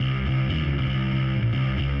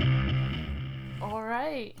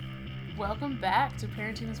Welcome back to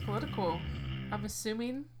Parenting is Political. I'm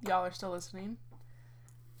assuming y'all are still listening,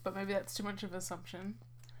 but maybe that's too much of an assumption.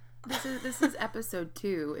 This is episode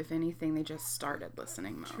 2. If anything, they just started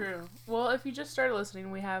listening mode. True. Well, if you just started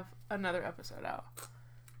listening, we have another episode out.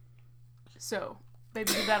 So,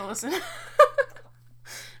 maybe give that a listen.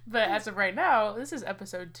 But as of right now, this is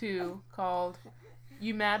episode 2 called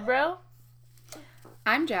You Mad Bro?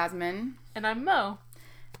 I'm Jasmine. And I'm Mo.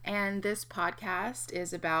 And this podcast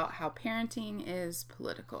is about how parenting is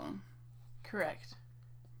political. Correct.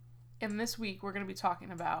 And this week, we're going to be talking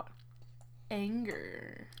about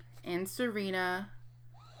anger. And Serena,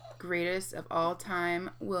 greatest of all time,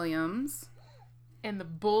 Williams. And the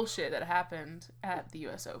bullshit that happened at the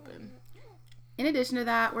U.S. Open. In addition to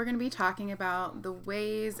that, we're going to be talking about the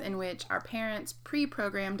ways in which our parents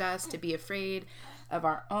pre-programmed us to be afraid of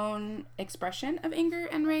our own expression of anger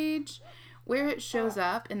and rage, where it shows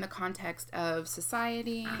up in the context of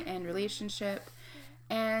society and relationship,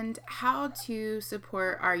 and how to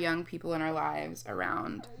support our young people in our lives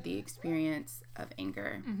around the experience of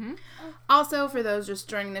anger. Mm-hmm. Also, for those just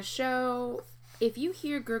joining the show, if you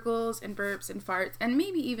hear gurgles and burps and farts, and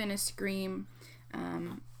maybe even a scream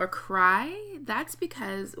or cry, that's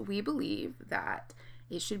because we believe that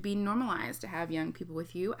it should be normalized to have young people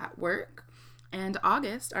with you at work. And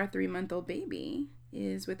August, our 3-month-old baby,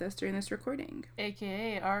 is with us during this recording.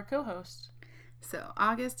 AKA our co-host. So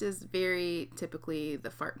August is very typically the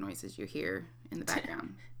fart noises you hear in the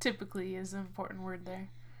background. Typically is an important word there.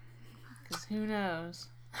 Because who knows?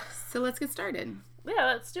 So let's get started. Yeah,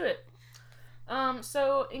 let's do it.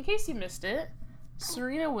 So in case you missed it,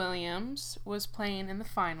 Serena Williams was playing in the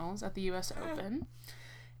finals at the U.S. Open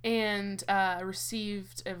and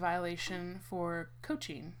received a violation for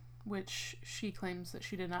coaching, which she claims that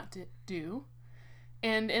she did not do.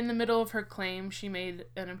 And in the middle of her claim, she made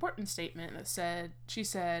an important statement that she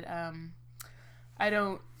said, I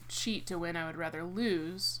don't cheat to win, I would rather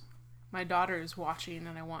lose. My daughter is watching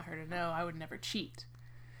and I want her to know I would never cheat.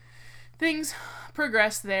 Things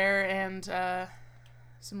progressed there and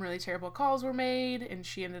some really terrible calls were made, and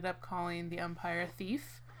she ended up calling the umpire a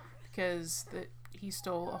thief because he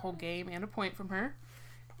stole a whole game and a point from her.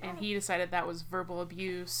 And he decided that was verbal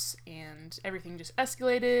abuse, and everything just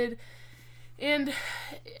escalated. And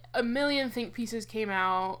a million think pieces came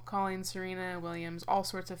out calling Serena Williams all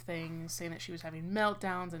sorts of things, saying that she was having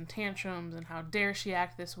meltdowns and tantrums, and how dare she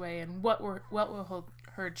act this way, and what will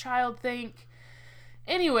her child think.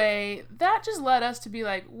 Anyway, that just led us to be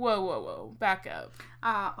like, whoa, back up.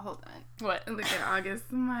 Hold on. What? Look at August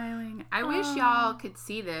smiling. I wish y'all could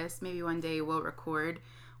see this. Maybe one day we'll record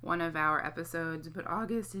one of our episodes, but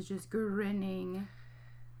August is just grinning.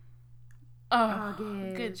 Oh,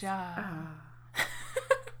 August. Good job.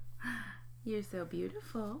 You're so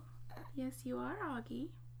beautiful. Yes, you are, Augie.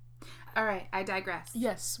 All right, I digress.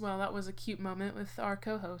 Yes, well, that was a cute moment with our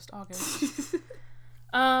co-host, August.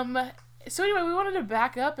 So anyway, we wanted to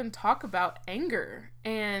back up and talk about anger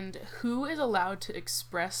and who is allowed to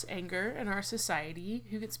express anger in our society,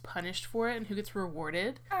 who gets punished for it, and who gets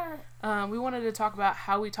rewarded. We wanted to talk about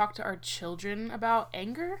how we talk to our children about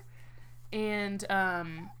anger and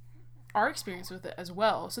our experience with it as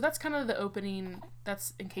well. So that's kind of the opening.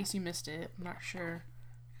 That's in case you missed it. I'm not sure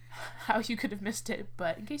how you could have missed it,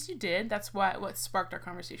 but in case you did, that's what sparked our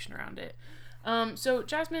conversation around it. So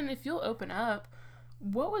Jasmine, if you'll open up,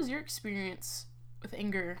 what was your experience with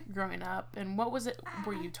anger growing up, and what was it,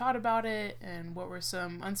 were you taught about it, and what were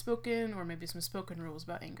some unspoken or maybe some spoken rules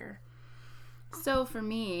about anger? So for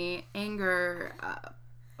me, anger,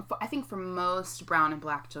 I think for most brown and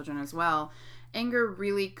black children as well, anger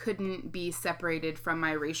really couldn't be separated from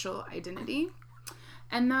my racial identity.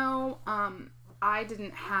 And though I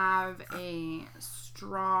didn't have a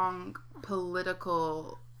strong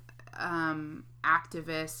political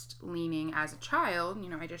activist leaning as a child,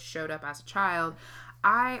 I just showed up as a child,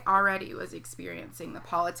 I already was experiencing the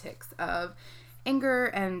politics of anger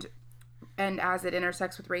and as it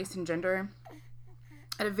intersects with race and gender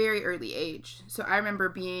at a very early age. So I remember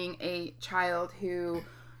being a child who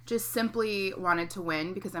just simply wanted to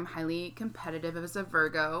win because I'm highly competitive as a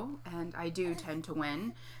Virgo, and I do tend to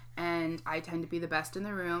win. And I tend to be the best in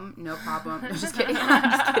the room. No problem. No, just kidding.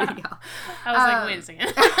 I'm just kidding, y'all. I was wait a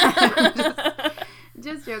second.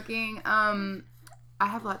 just joking. I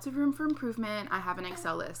have lots of room for improvement. I have an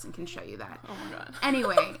Excel list and can show you that. Oh my god.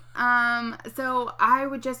 Anyway, so I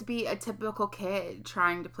would just be a typical kid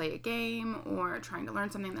trying to play a game or trying to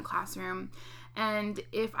learn something in the classroom. And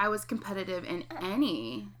if I was competitive in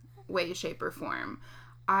any way, shape, or form,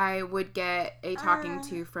 I would get a talking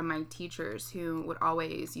to from my teachers who would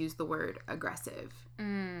always use the word aggressive.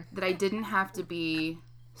 That I didn't have to be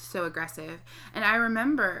so aggressive. And I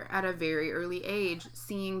remember at a very early age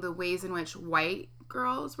seeing the ways in which white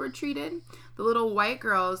girls were treated. The little white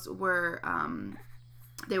girls were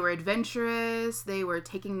they were adventurous, they were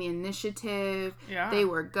taking the initiative, they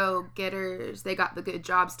were go-getters, they got the good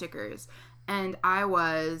job stickers. And I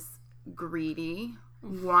was greedy,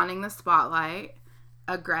 wanting the spotlight,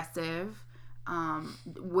 aggressive,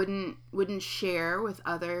 wouldn't share with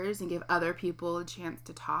others and give other people a chance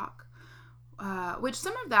to talk. Which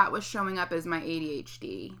some of that was showing up as my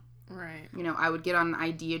ADHD. Right. You know, I would get on an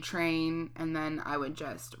idea train and then I would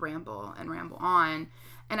just ramble on.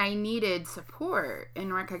 And I needed support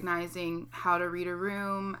in recognizing how to read a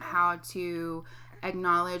room, how to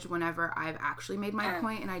acknowledge whenever I've actually made my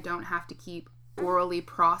point and I don't have to keep orally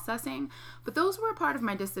processing. But those were a part of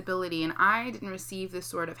my disability, and I didn't receive the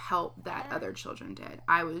sort of help that other children did.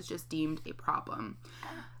 I was just deemed a problem.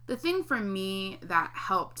 The thing for me that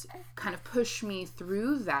helped kind of push me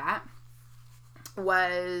through that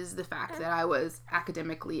was the fact that I was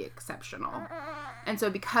academically exceptional. And so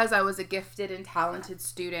because I was a gifted and talented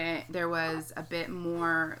student, there was a bit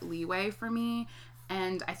more leeway for me.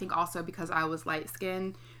 And I think also because I was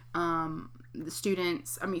light-skinned,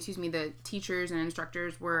 the teachers and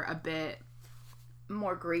instructors were a bit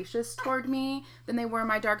more gracious toward me than they were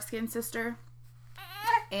my dark-skinned sister.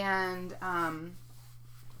 And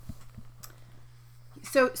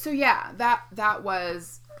so yeah, that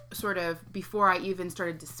was sort of before I even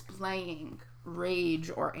started displaying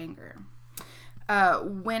rage or anger.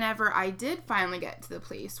 Whenever I did finally get to the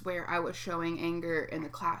place where I was showing anger in the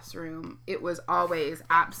classroom, it was always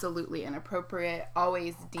absolutely inappropriate,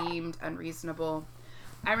 always deemed unreasonable.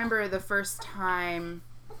 I remember the first time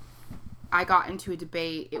I got into a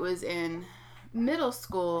debate, it was in middle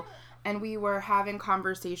school, and we were having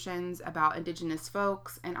conversations about Indigenous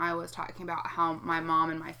folks, and I was talking about how my mom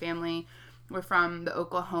and my family were from the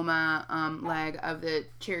Oklahoma leg of the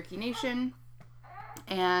Cherokee Nation,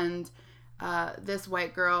 and this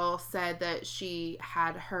white girl said that she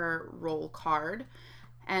had her roll card,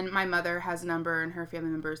 and my mother has a number and her family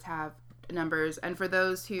members have numbers. And for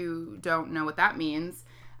those who don't know what that means,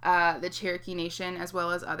 the Cherokee Nation, as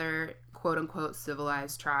well as other quote-unquote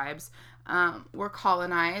civilized tribes, were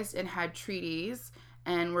colonized and had treaties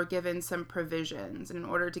and were given some provisions. And in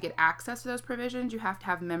order to get access to those provisions, you have to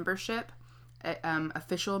have membership,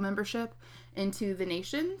 official membership into the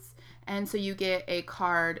nations. And so you get a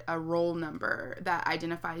card, a roll number that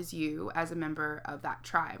identifies you as a member of that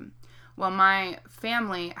tribe. Well, my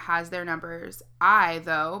family has their numbers. I,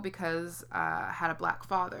 though, because I had a black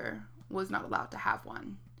father, was not allowed to have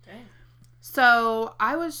one. Dang. So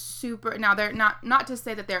I was super... Now, they're not to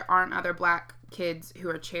say that there aren't other black kids who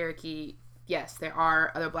are Cherokee. Yes, there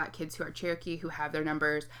are other black kids who are Cherokee who have their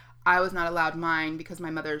numbers. I was not allowed mine because my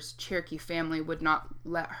mother's Cherokee family would not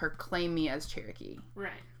let her claim me as Cherokee.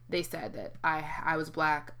 Right. They said that I was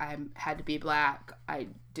black, I had to be black, I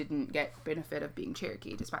didn't get benefit of being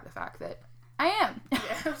Cherokee, despite the fact that I am.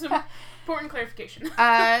 Yeah, some important clarification.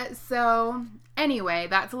 So, anyway,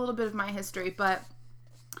 that's a little bit of my history, but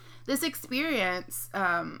this experience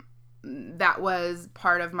that was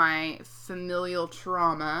part of my familial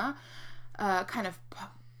trauma kind of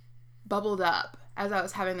bubbled up as I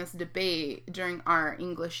was having this debate during our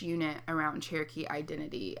English unit around Cherokee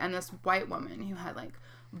identity. And this white woman who had, like,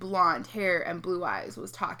 blonde hair and blue eyes was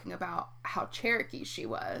talking about how Cherokee she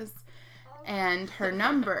was and her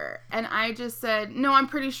number. And I just said, no, I'm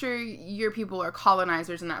pretty sure your people are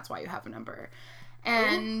colonizers and that's why you have a number.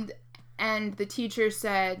 And the teacher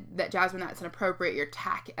said that, Jasmine, that's inappropriate. You're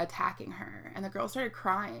attacking her. And the girl started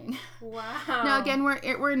crying. Wow. Now, again,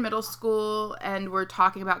 we're in middle school and we're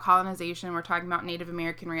talking about colonization. We're talking about Native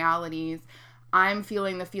American realities. I'm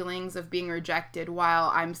feeling the feelings of being rejected while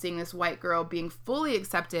I'm seeing this white girl being fully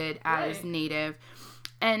accepted as Native.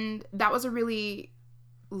 And that was a really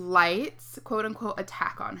light, quote-unquote,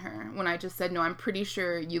 attack on her when I just said, no, I'm pretty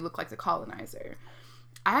sure you look like the colonizer.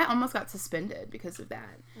 I almost got suspended because of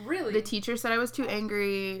that. Really? The teacher said I was too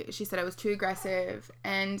angry. She said I was too aggressive.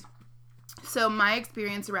 And so my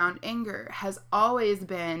experience around anger has always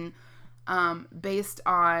been based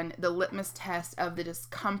on the litmus test of the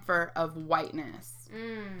discomfort of whiteness,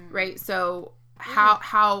 right? So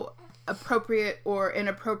how appropriate or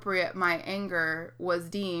inappropriate my anger was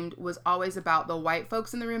deemed was always about the white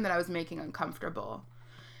folks in the room that I was making uncomfortable.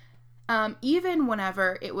 Even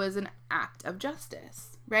whenever it was an act of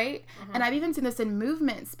justice, right? Uh-huh. And I've even seen this in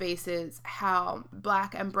movement spaces, how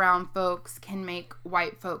black and brown folks can make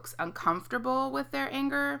white folks uncomfortable with their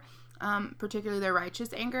anger, particularly their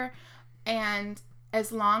righteous anger. And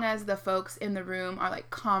as long as the folks in the room are like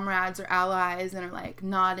comrades or allies and are like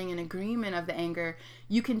nodding in agreement of the anger,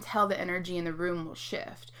 you can tell the energy in the room will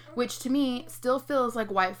shift, which to me still feels like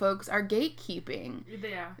white folks are gatekeeping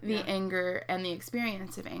the anger and the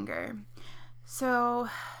experience of anger. So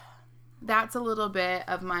that's a little bit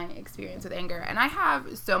of my experience with anger. And I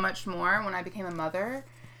have so much more when I became a mother.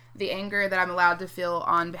 The anger that I'm allowed to feel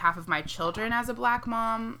on behalf of my children as a Black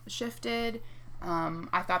mom shifted.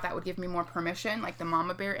 I thought that would give me more permission, like the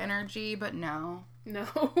mama bear energy, but no. No.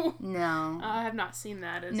 I have not seen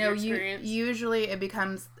that as your experience. Usually it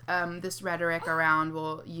becomes this rhetoric around,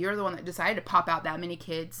 well, you're the one that decided to pop out that many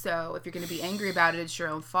kids, so if you're going to be angry about it, it's your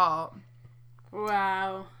own fault.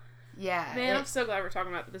 Wow. Yeah. Man, I'm so glad we're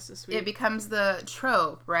talking about this week. It becomes the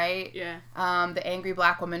trope, right? Yeah. The angry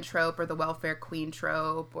Black woman trope, or the welfare queen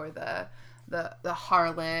trope, or the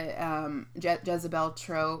harlot Jezebel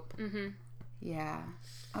trope. Mm-hmm. Yeah.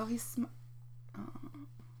 Oh,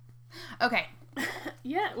 okay.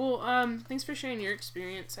 Yeah, well, thanks for sharing your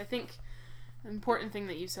experience. I think the important thing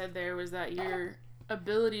that you said there was that your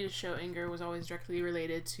ability to show anger was always directly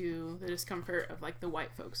related to the discomfort of, like, the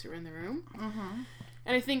white folks who were in the room. Mm-hmm.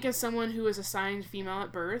 And I think as someone who was assigned female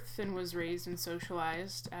at birth and was raised and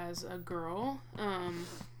socialized as a girl,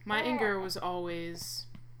 my anger was always,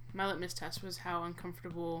 my litmus test was how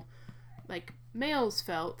uncomfortable, like, males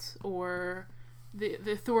felt, or the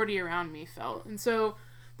authority around me felt. And so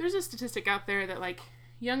there's a statistic out there that, like,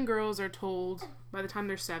 young girls are told by the time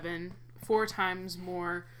they're 7 4 times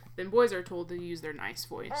more than boys are told to use their nice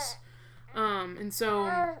voice. And so,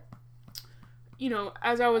 you know,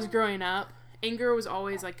 as I was growing up, anger was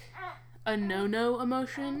always, like, a no-no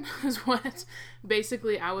emotion, is what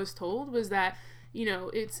basically I was told, was that, you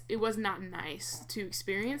know, it was not nice to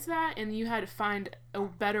experience that, and you had to find a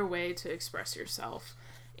better way to express yourself.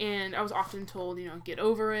 And I was often told, you know, get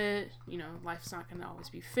over it, you know, life's not going to always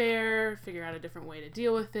be fair, figure out a different way to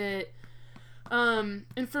deal with it. And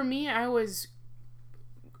for me, I was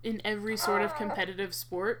in every sort of competitive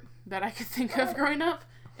sport that I could think of growing up,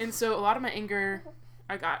 and so a lot of my anger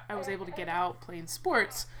I was able to get out playing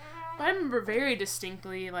sports. But I remember very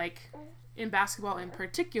distinctly, like, in basketball in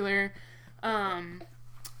particular,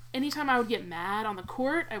 anytime I would get mad on the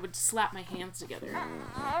court, I would slap my hands together.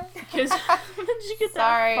 Because, did you get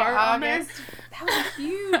that fart on there? That was a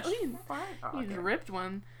huge fart. You ripped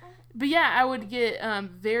one. But yeah, I would get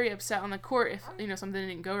very upset on the court if, you know, something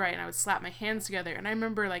didn't go right, and I would slap my hands together. And I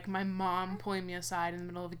remember, like, my mom pulling me aside in the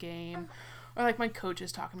middle of a game, or, like, my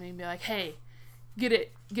coaches talking to me and be like, hey, get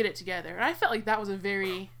it together. And I felt like that was a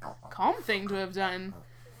very calm thing to have done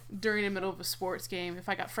during the middle of a sports game. If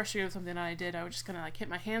I got frustrated with something I did, I would just kind of, like, hit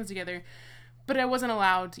my hands together. But I wasn't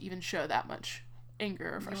allowed to even show that much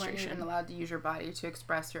anger or frustration. You weren't even allowed to use your body to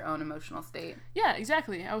express your own emotional state. Yeah,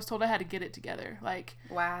 exactly. I was told I had to get it together. Like,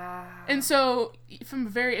 wow. And so from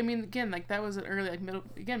again, like, that was an early, like,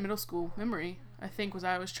 middle school memory, I think, was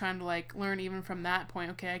I was trying to, like, learn even from that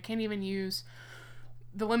point, okay, I can't even use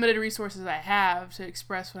the limited resources I have to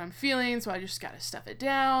express what I'm feeling, so I just gotta stuff it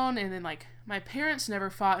down. And then, like, my parents never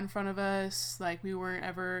fought in front of us, like, we weren't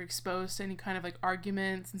ever exposed to any kind of, like,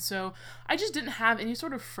 arguments, and so I just didn't have any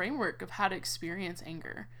sort of framework of how to experience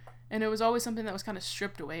anger, and it was always something that was kind of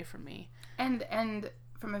stripped away from me. And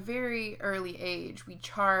from a very early age, we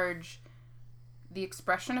charge the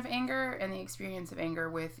expression of anger and the experience of anger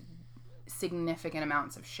with significant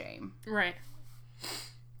amounts of shame. Right.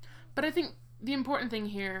 But I think the important thing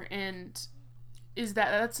here is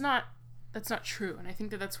that that's not true. And I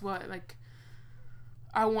think that that's what, like,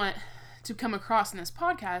 I want to come across in this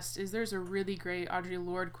podcast is there's a really great Audre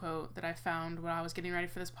Lorde quote that I found when I was getting ready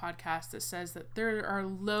for this podcast that says that there are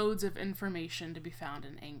loads of information to be found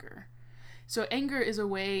in anger. So anger is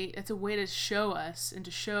it's a way to show us and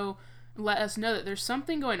to let us know that there's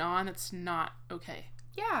something going on that's not okay.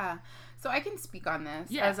 Yeah. So I can speak on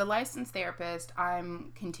this. Yeah. As a licensed therapist,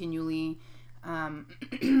 I'm continually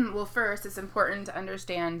well, first, it's important to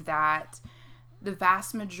understand that the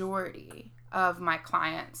vast majority of my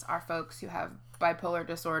clients are folks who have bipolar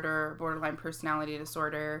disorder, borderline personality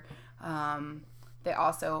disorder. They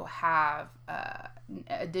also have, in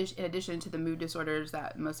addition to the mood disorders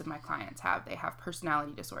that most of my clients have, they have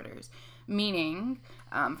personality disorders. Meaning,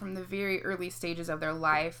 from the very early stages of their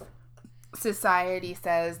life, society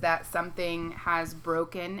says that something has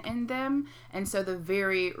broken in them, and so the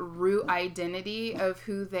very root identity of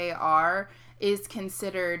who they are is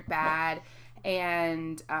considered bad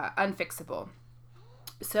and unfixable.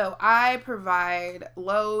 So I provide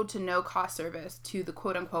low to no cost service to the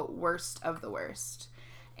quote-unquote worst of the worst,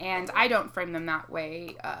 and I don't frame them that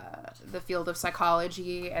way. The field of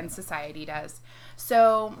psychology and society does.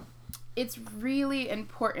 So it's really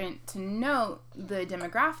important to note the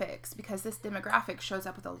demographics, because this demographic shows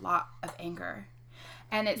up with a lot of anger.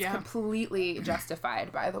 And it's completely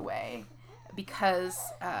justified, by the way, because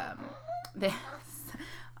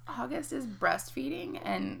August is breastfeeding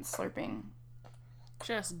and slurping.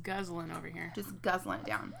 Just guzzling over here. Just guzzling it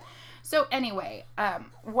down. So anyway,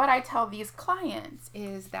 what I tell these clients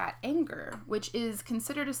is that anger, which is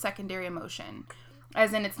considered a secondary emotion,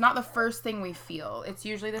 as in it's not the first thing we feel, it's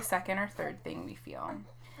usually the second or third thing we feel.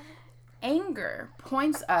 Anger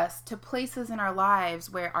points us to places in our lives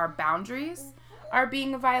where our boundaries are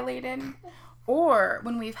being violated, or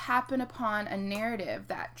when we've happened upon a narrative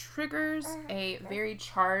that triggers a very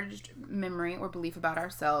charged memory or belief about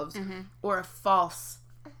ourselves, or a false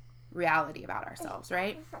reality about ourselves,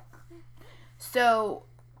 right? So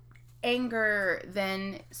anger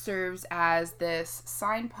then serves as this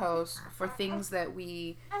signpost for things that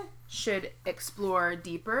we should explore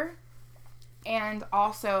deeper. And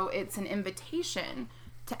also it's an invitation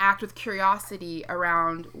to act with curiosity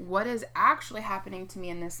around what is actually happening to me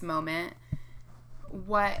in this moment.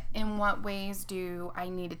 In what ways do I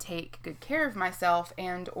need to take good care of myself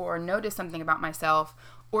and or notice something about myself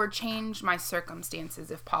or change my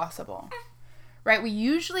circumstances if possible? Right? We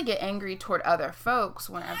usually get angry toward other folks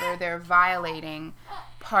whenever they're violating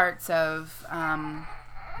parts of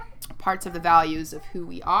the values of who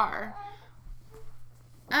we are.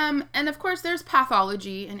 And of course, there's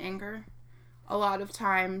pathology in anger. A lot of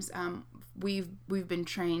times, we've been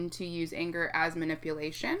trained to use anger as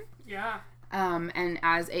manipulation. Yeah. And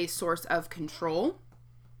as a source of control,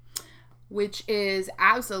 which is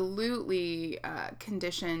absolutely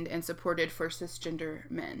conditioned and supported for cisgender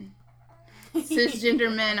men.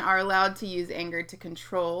 Cisgender men are allowed to use anger to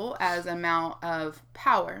control as amount of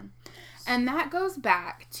power. And that goes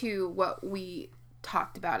back to what we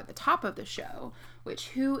talked about at the top of the show, which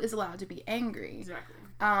who is allowed to be angry? Exactly.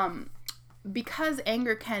 Because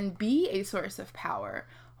anger can be a source of power,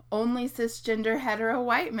 only cisgender hetero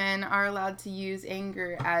white men are allowed to use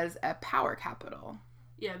anger as a power capital.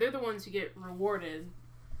 Yeah, they're the ones who get rewarded.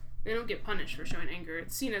 They don't get punished for showing anger.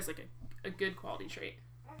 It's seen as like a good quality trait.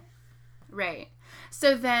 Right.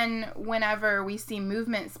 So then whenever we see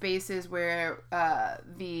movement spaces where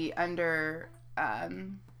the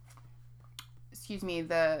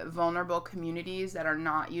vulnerable communities that are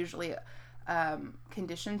not usually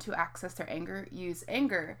conditioned to access their anger use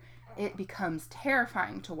anger, it becomes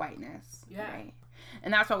terrifying to whiteness. Yeah. Right?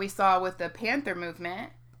 And that's what we saw with the Panther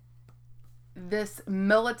movement. This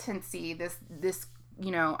militancy, this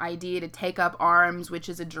idea to take up arms, which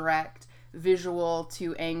is a direct visual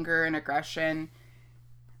to anger and aggression,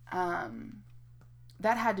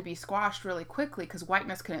 that had to be squashed really quickly because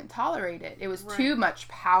whiteness couldn't tolerate it. It was too much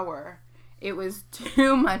power. It was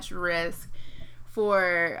too much risk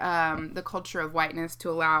for the culture of whiteness to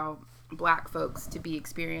allow Black folks to be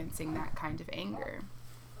experiencing that kind of anger.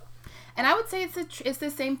 And I would say it's the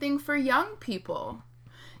same thing for young people.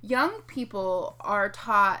 Young people are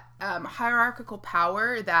taught hierarchical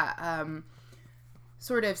power that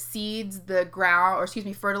sort of fertilizes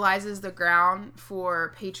the ground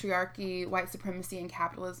for patriarchy, white supremacy, and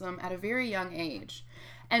capitalism at a very young age.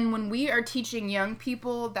 And when we are teaching young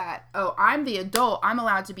people that, oh, I'm the adult, I'm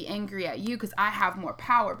allowed to be angry at you because I have more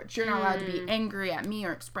power, but you're not allowed to be angry at me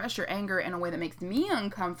or express your anger in a way that makes me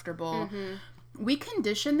uncomfortable, we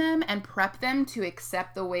condition them and prep them to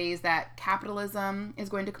accept the ways that capitalism is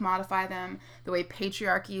going to commodify them, the way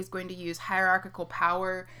patriarchy is going to use hierarchical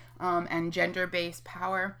power and gender-based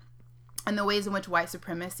power, and the ways in which white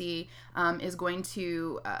supremacy is going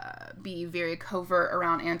to be very covert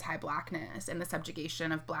around anti-Blackness and the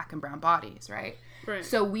subjugation of Black and brown bodies, right? Right.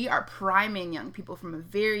 So we are priming young people from the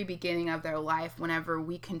very beginning of their life whenever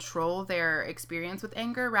we control their experience with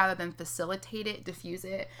anger rather than facilitate it, diffuse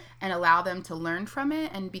it, and allow them to learn from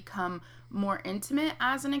it and become more intimate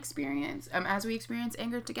as an experience, as we experience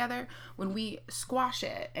anger together. When we squash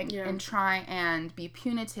it and try and be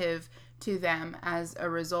punitive to them as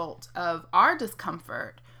a result of our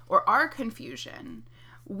discomfort or our confusion,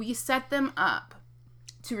 we set them up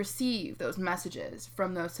to receive those messages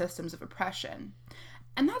from those systems of oppression.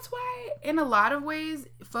 And that's why, in a lot of ways,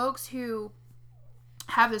 folks who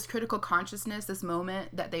have this critical consciousness, this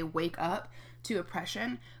moment that they wake up to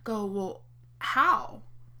oppression, go, well, how?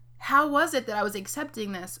 How was it that I was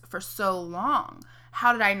accepting this for so long?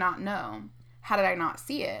 How did I not know? How did I not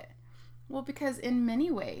see it? Well, because in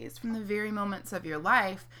many ways, from the very moments of your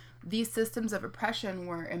life, these systems of oppression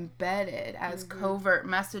were embedded as covert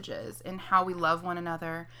messages in how we love one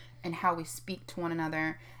another and how we speak to one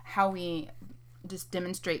another, how we just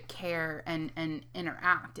demonstrate care and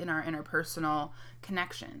interact in our interpersonal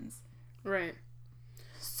connections. Right.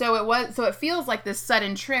 So it feels like this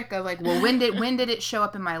sudden trick of like, well, when did it show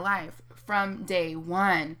up in my life? From day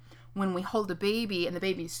one, when we hold a baby and the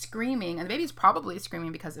baby's screaming, and the baby's probably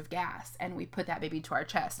screaming because of gas, and we put that baby to our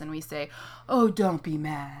chest and we say, "Oh, don't be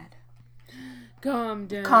mad. Calm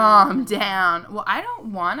down. Calm down." Well, I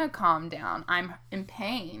don't want to calm down. I'm in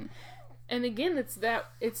pain. And again, it's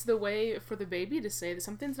the way for the baby to say that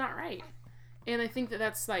something's not right. And I think that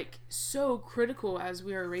that's like so critical as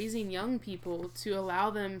we are raising young people, to allow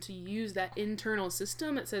them to use that internal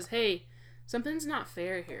system that says, hey, something's not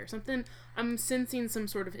fair here. I'm sensing some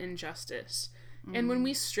sort of injustice. And when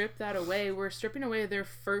we strip that away, we're stripping away their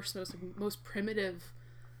first, most primitive,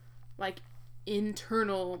 like,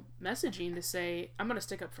 internal messaging to say, I'm going to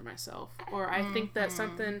stick up for myself. Or I think that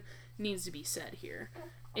something needs to be said here.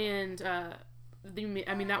 And,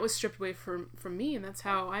 that was stripped away from me, and that's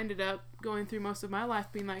how I ended up going through most of my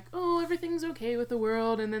life, being like, oh, everything's okay with the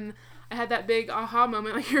world. And then I had that big aha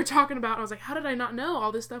moment like you were talking about, and I was like, how did I not know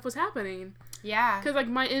all this stuff was happening? Yeah. Because, like,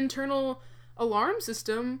 my internal alarm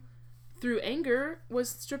system through anger was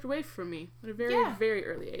stripped away from me at a very, very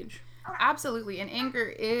early age. Absolutely. And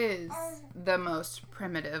anger is the most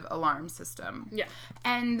primitive alarm system. Yeah.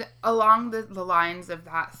 And along the lines of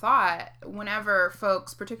that thought, whenever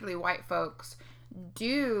folks, particularly white folks,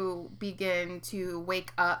 do begin to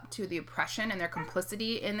wake up to the oppression and their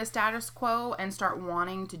complicity in the status quo and start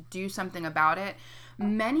wanting to do something about it,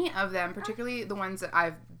 many of them, particularly the ones that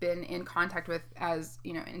I've been in contact with as,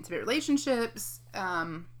 intimate relationships,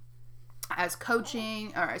 as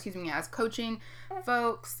coaching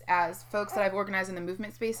folks, as folks that I've organized in the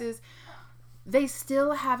movement spaces, they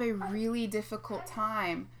still have a really difficult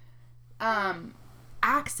time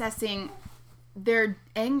accessing their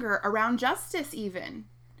anger around justice, even.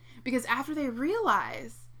 Because after they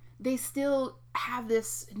realize, they still have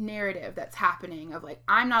this narrative that's happening of like,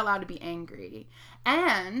 I'm not allowed to be angry.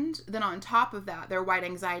 And then on top of that, their white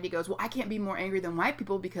anxiety goes, well, I can't be more angry than white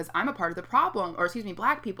people because I'm a part of the problem, or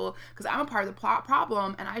black people, because I'm a part of the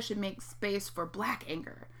problem, and I should make space for black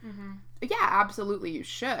anger. Mm-hmm. Yeah, absolutely, you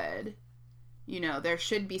should. There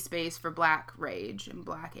should be space for black rage and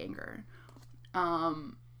black anger.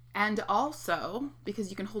 And also, because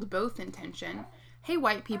you can hold both in tension, hey,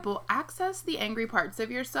 white people, access the angry parts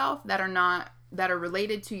of yourself that are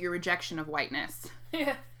related to your rejection of whiteness.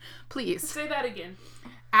 Yeah. Please. Say that again.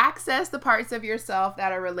 Access the parts of yourself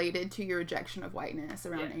that are related to your rejection of whiteness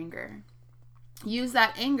around anger. Use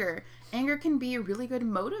that anger. Anger can be a really good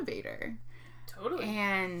motivator. Totally.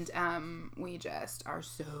 And we just are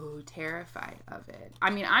so terrified of it. I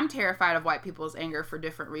mean, I'm terrified of white people's anger for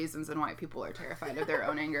different reasons than white people are terrified of their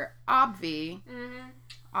own anger. Obvi.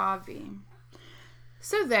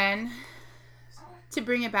 So then, to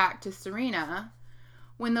bring it back to Serena,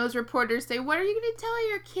 when those reporters say, what are you going to tell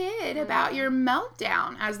your kid about your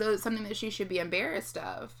meltdown, as though it's something that she should be embarrassed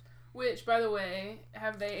of? Which, by the way,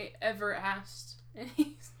 have they ever asked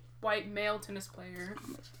any white male tennis player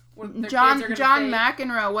what their John kids are gonna think?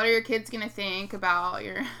 McEnroe, what are your kids going to think about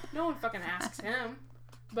your... No one fucking asks him.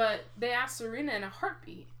 But they asked Serena in a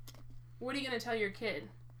heartbeat, what are you going to tell your kid?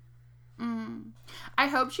 I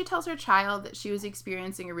hope she tells her child that she was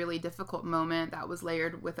experiencing a really difficult moment that was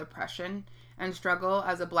layered with oppression and struggle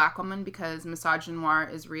as a black woman, because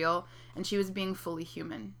misogynoir is real, and she was being fully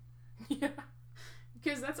human. Yeah.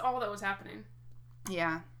 Because that's all that was happening.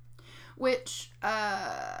 Yeah. Which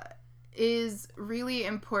is really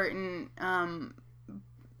important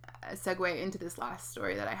segue into this last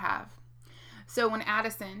story that I have. So when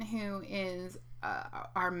Addison, who is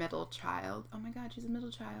our middle child. Oh my God, she's a middle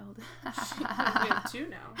child. We have two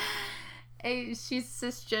now. She's a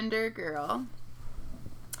cisgender girl.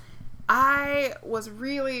 I was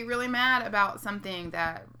really, really mad about something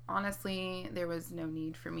that, honestly, there was no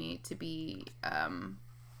need for me to be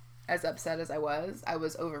as upset as I was. I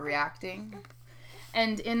was overreacting.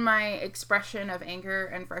 And in my expression of anger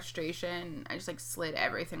and frustration, I just, slid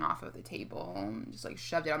everything off of the table and just,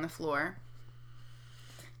 shoved it on the floor.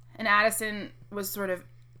 And Addison was sort of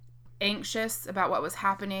anxious about what was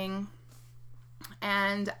happening.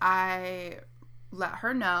 And I let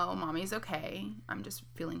her know, Mommy's okay. I'm just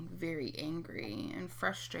feeling very angry and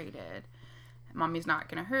frustrated. Mommy's not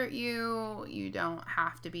going to hurt you. You don't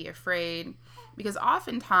have to be afraid. Because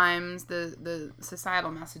oftentimes the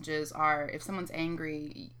societal messages are, if someone's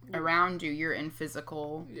angry around you, you're in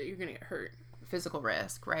physical... You're going to get hurt. Physical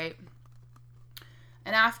risk, right?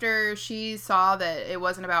 And after she saw that it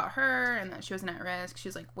wasn't about her and that she wasn't at risk, she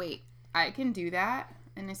was like, wait, I can do that?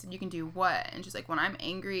 And I said, you can do what? And she's like, when I'm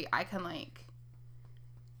angry, I can,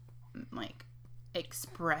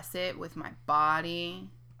 express it with my body.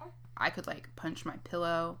 I could, punch my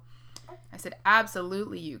pillow. I said,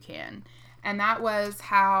 absolutely you can. And that was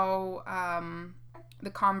how the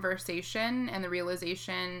conversation and the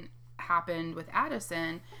realization happened with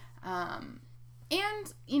Addison.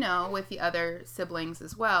 And, you know, with the other siblings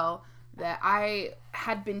as well, that I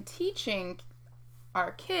had been teaching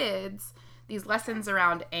our kids these lessons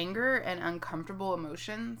around anger and uncomfortable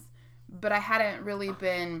emotions, but I hadn't really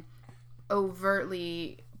been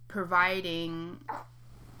overtly providing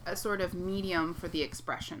a sort of medium for the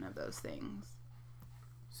expression of those things.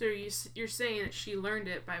 So you're saying that she learned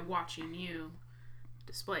it by watching you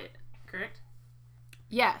display it, correct?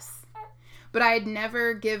 Yes. But I had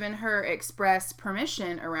never given her express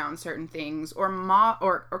permission around certain things or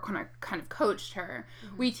kind of coached her.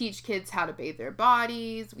 Mm-hmm. We teach kids how to bathe their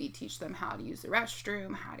bodies. We teach them how to use the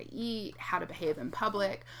restroom, how to eat, how to behave in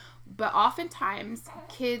public. But oftentimes,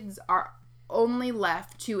 kids are only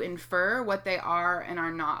left to infer what they are and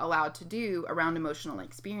are not allowed to do around emotional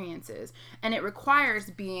experiences. And it requires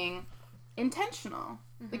being intentional.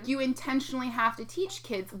 Mm-hmm. Like, you intentionally have to teach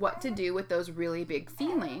kids what to do with those really big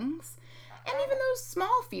feelings. And even those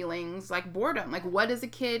small feelings, like boredom. Like, what does a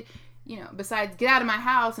kid, you know, besides get out of my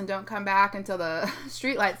house and don't come back until the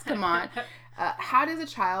streetlights come on, how does a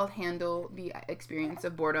child handle the experience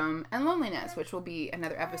of boredom and loneliness, which will be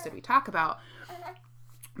another episode we talk about,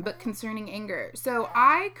 but concerning anger. So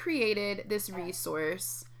I created this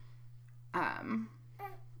resource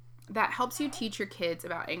that helps you teach your kids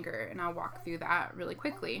about anger, and I'll walk through that really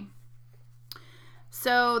quickly.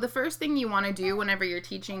 So the first thing you want to do whenever you're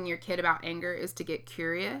teaching your kid about anger is to get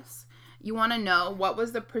curious. You want to know what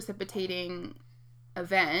was the precipitating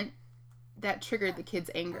event that triggered the kid's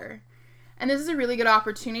anger. And this is a really good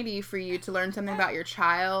opportunity for you to learn something about your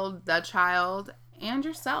child, the child, and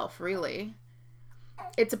yourself, really.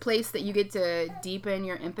 It's a place that you get to deepen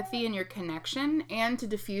your empathy and your connection and to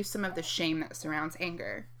diffuse some of the shame that surrounds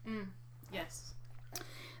anger. Yes.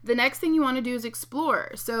 The next thing you want to do is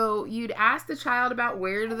explore. So you'd ask the child about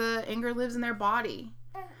where the anger lives in their body.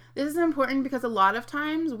 This is important because a lot of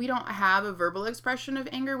times we don't have a verbal expression of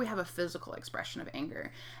anger, we have a physical expression of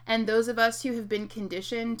anger. And those of us who have been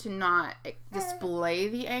conditioned to not display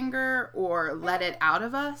the anger or let it out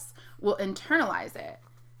of us will internalize it.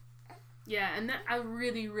 Yeah, and I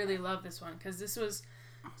really, really love this one because this was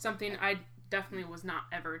something I definitely was not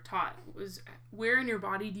ever taught. Was where in your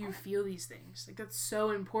body do you feel these things? Like, that's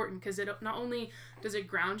so important because it not only does it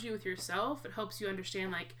ground you with yourself, it helps you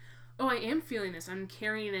understand, like, oh, I am feeling this. I'm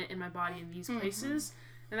carrying it in my body in these places.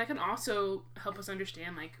 And that can also help us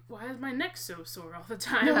understand, like, why is my neck so sore all the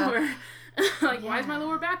time? Or, like, why is my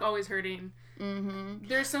lower back always hurting? Mm-hmm.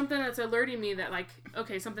 There's something that's alerting me that, like,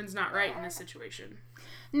 okay, something's not right in this situation.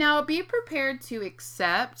 Now, be prepared to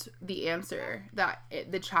accept the answer that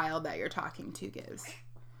the child that you're talking to gives.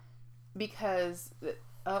 Because,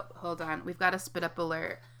 oh, hold on. We've got a spit up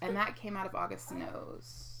alert. And that came out of August's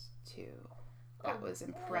nose, too. That was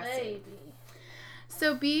impressive. Baby.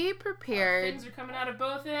 So be prepared. Things are coming out of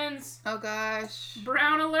both ends. Oh, gosh.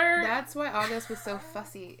 Brown alert. That's why August was so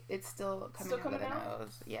fussy. It's still coming out of the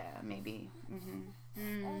nose. Yeah, maybe.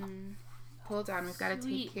 Mm-hmm. Hold on. We've got to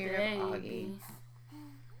take care of Augie.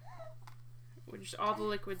 Which all the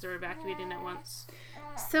liquids are evacuating at once.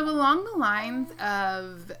 So along the lines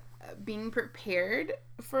of being prepared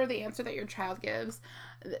for the answer that your child gives,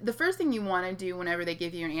 the first thing you want to do whenever they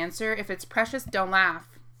give you an answer, if it's precious, don't laugh.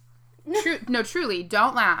 Truly,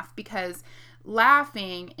 don't laugh, because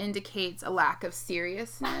laughing indicates a lack of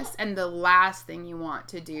seriousness, and the last thing you want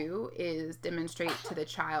to do is demonstrate to the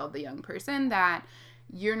child, the young person, that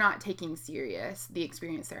you're not taking serious the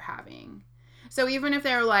experience they're having. So even if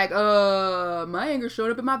they're like, my anger showed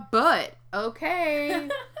up in my butt. Okay.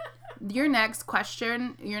 Your next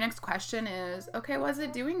question is, okay, what's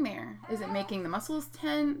it doing there? Is it making the muscles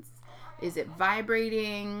tense? Is it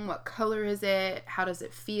vibrating? What color is it? How does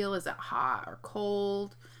it feel? Is it hot or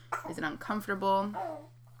cold? Is it uncomfortable?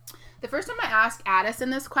 The first time I asked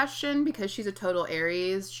Addison this question, because she's a total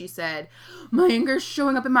Aries, she said, my anger's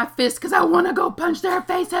showing up in my fist because I want to go punch their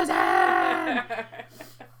faces in.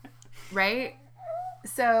 Right?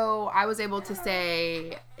 So I was able to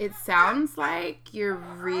say, it sounds like you're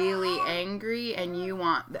really angry and you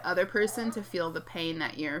want the other person to feel the pain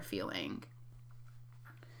that you're feeling.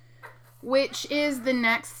 Which is the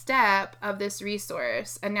next step of this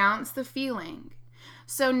resource. Announce the feeling.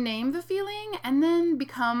 So name the feeling and then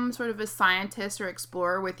become sort of a scientist or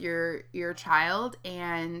explorer with your child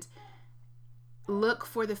and look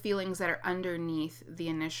for the feelings that are underneath the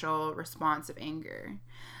initial response of anger.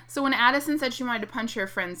 So when Addison said she wanted to punch her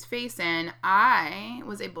friend's face in, I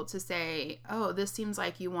was able to say, oh, this seems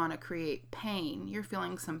like you want to create pain. You're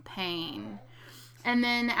feeling some pain. And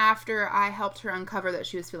then after I helped her uncover that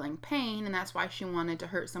she was feeling pain, and that's why she wanted to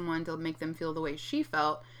hurt someone to make them feel the way she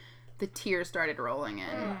felt, the tears started rolling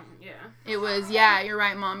in. Yeah. It was, yeah, you're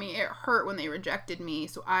right, Mommy. It hurt when they rejected me,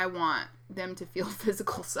 so I want them to feel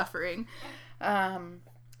physical suffering.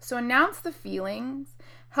 So announce the feelings.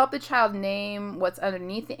 Help the child name what's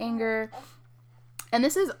underneath the anger. And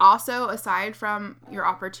this is also, aside from your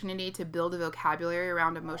opportunity to build a vocabulary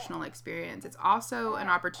around emotional experience, it's also an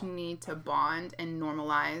opportunity to bond and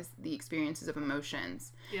normalize the experiences of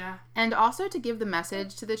emotions. Yeah. And also to give the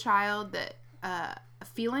message to the child that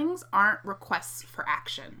feelings aren't requests for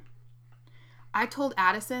action. I told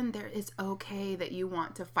Addison, there is okay that you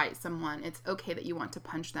want to fight someone. It's okay that you want to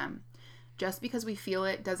punch them. Just because we feel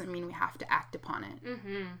it doesn't mean we have to act upon it.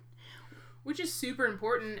 Mm-hmm. Which is super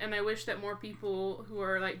important, and I wish that more people who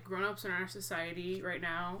are, like, grown-ups in our society right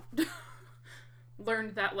now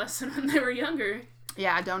learned that lesson when they were younger.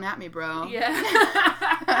 Yeah, don't at me, bro. Yeah.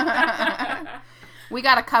 We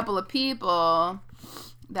got a couple of people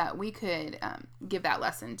that we could give that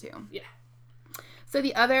lesson to. Yeah. So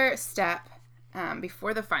the other step,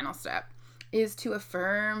 before the final step, is to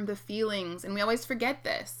affirm the feelings. And we always forget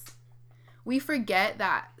this. We forget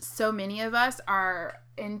that so many of us are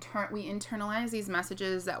we internalize these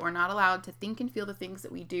messages that we're not allowed to think and feel the things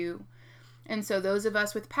that we do. And so those of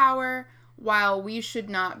us with power, while we should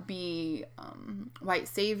not be white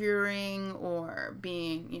savioring or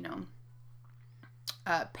being,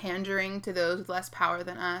 pandering to those with less power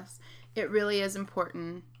than us, it really is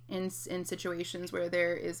important in situations where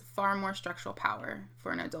there is far more structural power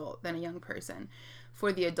for an adult than a young person,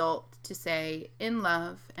 for the adult to say in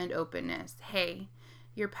love and openness, hey,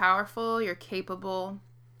 you're powerful, you're capable,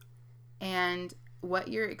 and what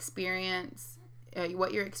you're experiencing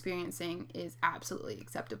is absolutely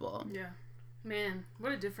acceptable. Yeah. Man,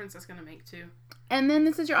 what a difference that's going to make, too. And then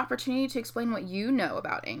this is your opportunity to explain what you know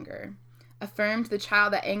about anger. Affirm to the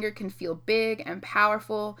child that anger can feel big and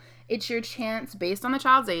powerful. It's your chance, based on the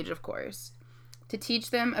child's age, of course, to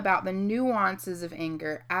teach them about the nuances of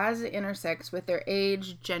anger as it intersects with their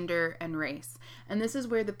age, gender, and race. And this is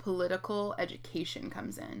where the political education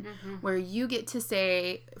comes in, where you get to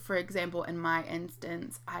say, for example, in my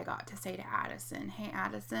instance, I got to say to Addison, hey,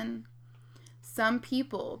 Addison, some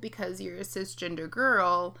people, because you're a cisgender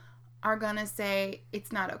girl, are going to say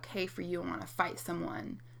it's not okay for you to want to fight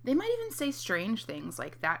someone. They might even say strange things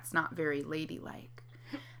like, that's not very ladylike.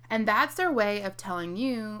 And that's their way of telling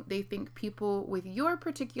you they think people with your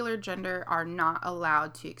particular gender are not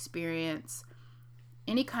allowed to experience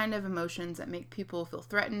any kind of emotions that make people feel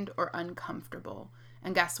threatened or uncomfortable.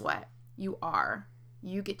 And guess what? You are.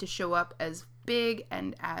 You get to show up as big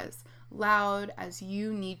and as loud as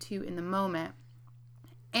you need to in the moment,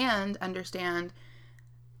 and understand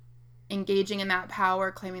engaging in that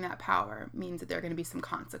power, claiming that power, means that there are going to be some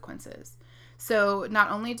consequences. So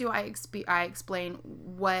not only do I explain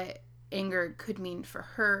what anger could mean for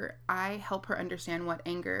her, I help her understand what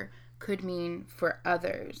anger could mean for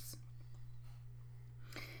others.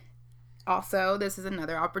 Also, this is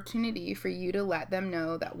another opportunity for you to let them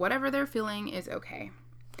know that whatever they're feeling is okay.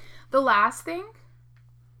 The last thing,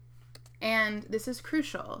 and this is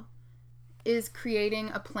crucial, is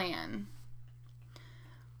creating a plan.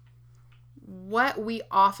 What we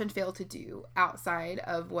often fail to do outside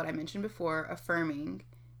of what I mentioned before, affirming,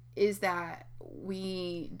 is that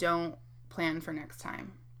we don't plan for next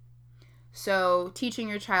time. So teaching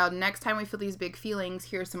your child, next time we feel these big feelings,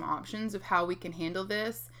 here are some options of how we can handle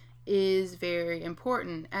this, is very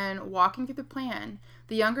important. And walking through the plan.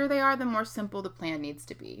 The younger they are, the more simple the plan needs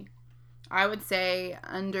to be. I would say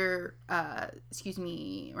around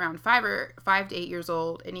 5 to 8 years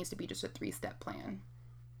old, it needs to be just a 3-step plan.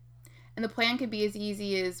 And the plan could be as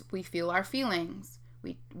easy as we feel our feelings.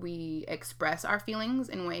 We express our feelings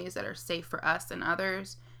in ways that are safe for us and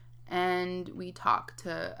others. And we talk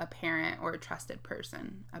to a parent or a trusted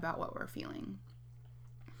person about what we're feeling.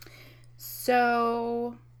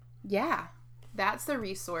 So, yeah, that's the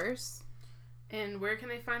resource. And where can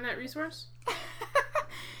they find that resource?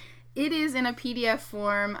 It is in a PDF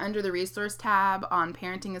form under the resource tab on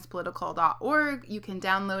parentingispolitical.org. You can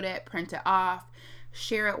download it, print it off,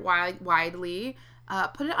 share it widely,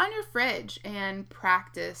 put it on your fridge, and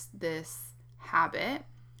practice this habit.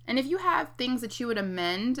 And if you have things that you would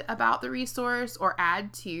amend about the resource or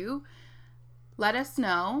add to, let us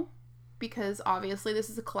know, because obviously this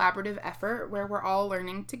is a collaborative effort where we're all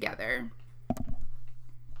learning together.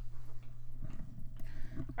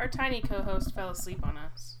 Our tiny co-host fell asleep on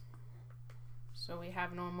us, so we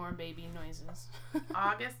have no more baby noises.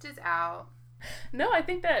 August is out. No, I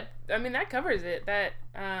think that covers it. That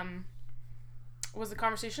was the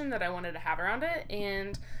conversation that I wanted to have around it.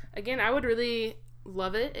 And again, I would really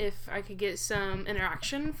love it if I could get some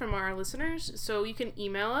interaction from our listeners. So you can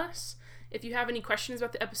email us if you have any questions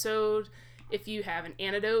about the episode, if you have an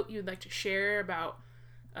anecdote you'd like to share about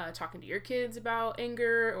talking to your kids about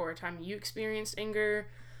anger or a time you experienced anger.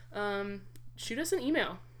 Shoot us an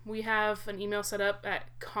email. We have an email set up at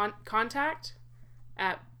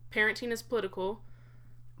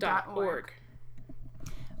contact@parentingispolitical.org.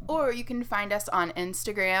 Or you can find us on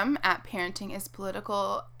Instagram at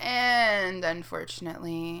parentingispolitical, and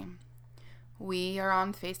unfortunately, we are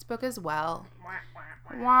on Facebook as well.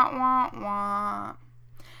 Wah, wah, wah.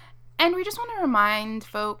 And we just want to remind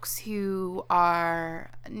folks who are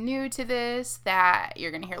new to this that you're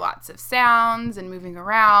going to hear lots of sounds and moving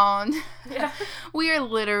around. Yeah. We are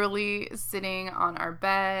literally sitting on our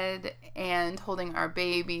bed and holding our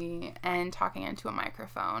baby and talking into a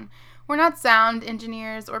microphone. We're not sound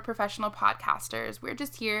engineers or professional podcasters. We're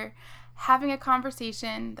just here having a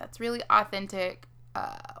conversation that's really authentic,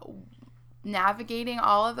 navigating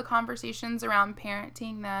all of the conversations around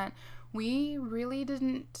parenting that we really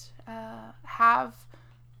didn't have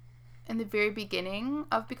in the very beginning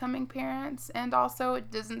of becoming parents, and also it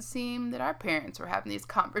doesn't seem that our parents were having these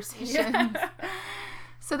conversations. Yeah.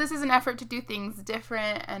 So this is an effort to do things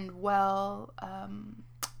different and well,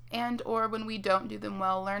 and or when we don't do them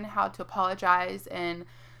well, learn how to apologize and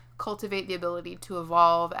cultivate the ability to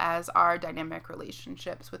evolve as our dynamic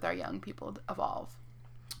relationships with our young people evolve.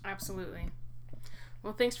 Absolutely.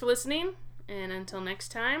 Well, thanks for listening, and until next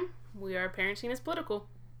time, we are Parenting is Political.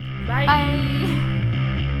 Bye. Bye.